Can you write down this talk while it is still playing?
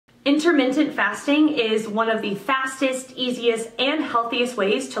Intermittent fasting is one of the fastest, easiest, and healthiest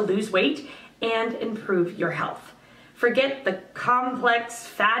ways to lose weight and improve your health. Forget the complex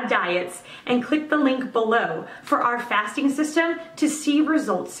fad diets and click the link below for our fasting system to see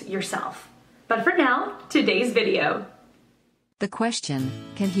results yourself. But for now, today's video. The question,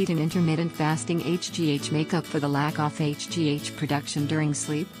 can heat and intermittent fasting HGH make up for the lack of HGH production during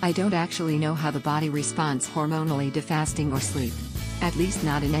sleep? I don't actually know how the body responds hormonally to fasting or sleep. At least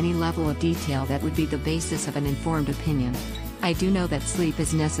not in any level of detail that would be the basis of an informed opinion. I do know that sleep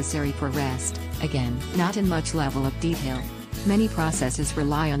is necessary for rest, again, not in much level of detail. Many processes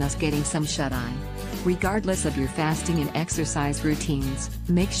rely on us getting some shut-eye. Regardless of your fasting and exercise routines,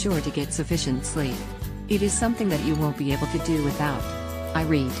 make sure to get sufficient sleep. It is something that you won't be able to do without. I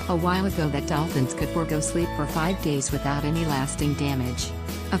read a while ago that dolphins could forego sleep for 5 days without any lasting damage.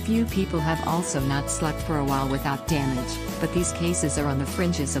 A few people have also not slept for a while without damage, but these cases are on the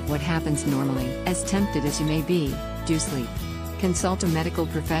fringes of what happens normally. As tempted as you may be, do sleep. Consult a medical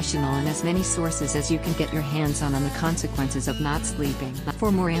professional and as many sources as you can get your hands on the consequences of not sleeping.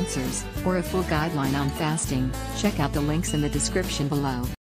 For more answers, or a full guideline on fasting, check out the links in the description below.